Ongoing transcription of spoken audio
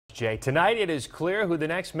Jay, tonight it is clear who the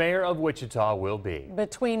next mayor of Wichita will be.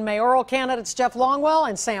 Between mayoral candidates Jeff Longwell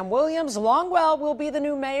and Sam Williams, Longwell will be the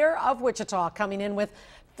new mayor of Wichita, coming in with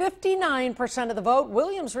 59% of the vote.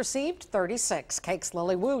 Williams received 36. Cake's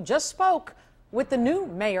Lily Wu just spoke with the new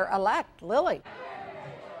mayor-elect. Lily.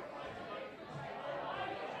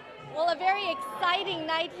 Well, a very exciting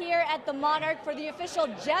night here at the Monarch for the official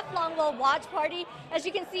Jeff Longwell watch party. As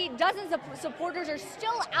you can see, dozens of supporters are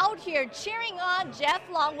still out here cheering on Jeff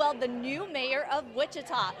Longwell, the new mayor of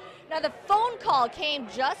Wichita. Now, the phone call came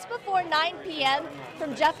just before 9 p.m.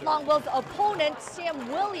 from Jeff Longwell's opponent, Sam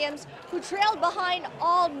Williams, who trailed behind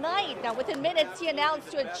all night. Now, within minutes, he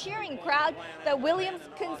announced to a cheering crowd that Williams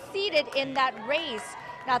conceded in that race.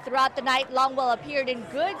 Now, throughout the night, Longwell appeared in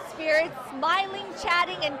good spirits, smiling,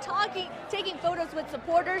 chatting, and taking photos with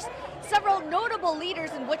supporters. Several notable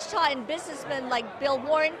leaders in Wichita and businessmen like Bill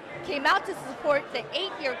Warren came out to support the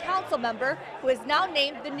 8-year council member who is now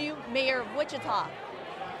named the new mayor of Wichita.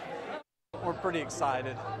 We're pretty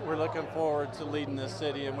excited. We're looking forward to leading this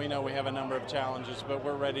city, and we know we have a number of challenges, but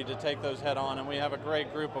we're ready to take those head on, and we have a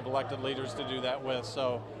great group of elected leaders to do that with.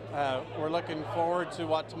 So we're looking forward to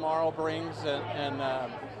what tomorrow brings, and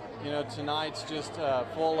you know, tonight's just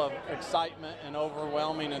full of excitement and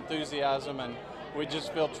overwhelming enthusiasm, and we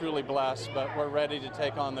just feel truly blessed, but we're ready to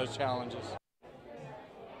take on those challenges.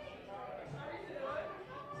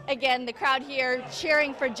 Again, the crowd here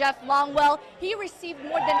cheering for Jeff Longwell. He received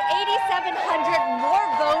more than 8,700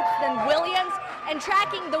 more votes than Williams, and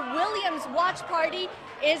tracking the Williams watch party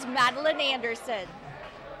is Madeline Anderson.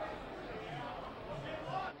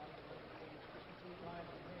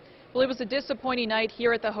 Well, it was a disappointing night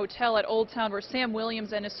here at the hotel at Old Town where Sam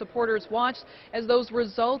Williams and his supporters watched as those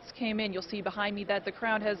results came in. You'll see behind me that the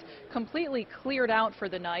crowd has completely cleared out for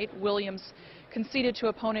the night. Williams conceded to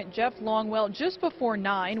opponent Jeff Longwell just before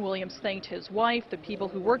 9. Williams thanked his wife, the people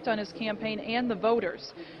who worked on his campaign, and the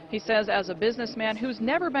voters. He says as a businessman who's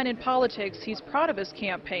never been in politics, he's proud of his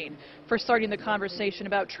campaign for starting the conversation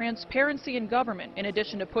about transparency in government, in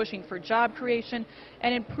addition to pushing for job creation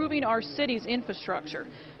and improving our city's infrastructure.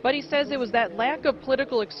 But he says it was that lack of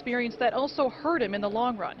political experience that also hurt him in the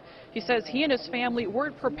long run. He says he and his family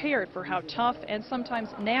weren't prepared for how tough and sometimes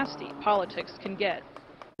nasty politics can get.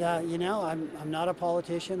 You know, I'm not a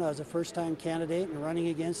politician. I was a first-time candidate and running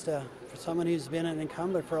against someone who's been an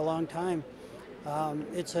incumbent for a long time.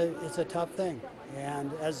 It's a tough thing.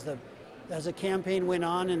 And as the campaign went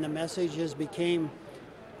on and the messages became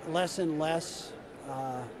less and less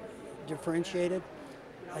differentiated,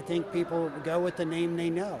 I think people go with the name they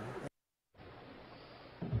know.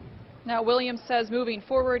 Now, Williams says moving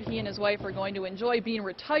forward, he and his wife are going to enjoy being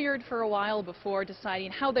retired for a while before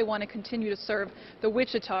deciding how they want to continue to serve the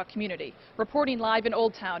Wichita community. Reporting live in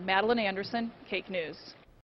Old Town, Madeline Anderson, Cake News.